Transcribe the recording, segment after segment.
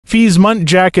Fea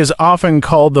Muntjac is often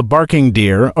called the barking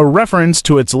deer, a reference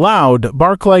to its loud,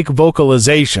 bark-like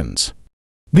vocalizations.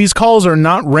 These calls are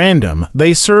not random,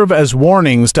 they serve as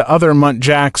warnings to other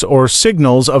muntjacs or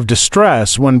signals of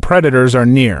distress when predators are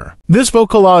near. This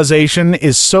vocalization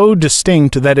is so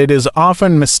distinct that it is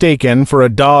often mistaken for a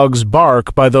dog's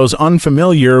bark by those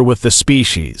unfamiliar with the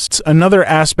species. It's another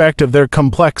aspect of their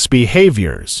complex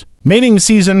behaviors. Mating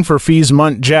season for Fea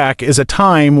Muntjac is a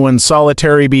time when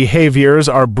solitary behaviors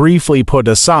are briefly put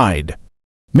aside.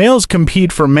 Males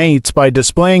compete for mates by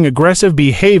displaying aggressive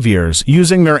behaviors,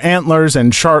 using their antlers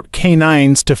and sharp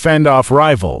canines to fend off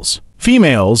rivals.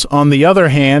 Females, on the other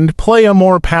hand, play a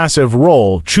more passive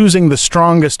role, choosing the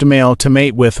strongest male to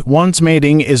mate with. Once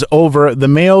mating is over, the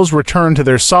males return to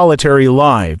their solitary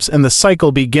lives, and the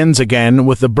cycle begins again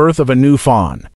with the birth of a new fawn.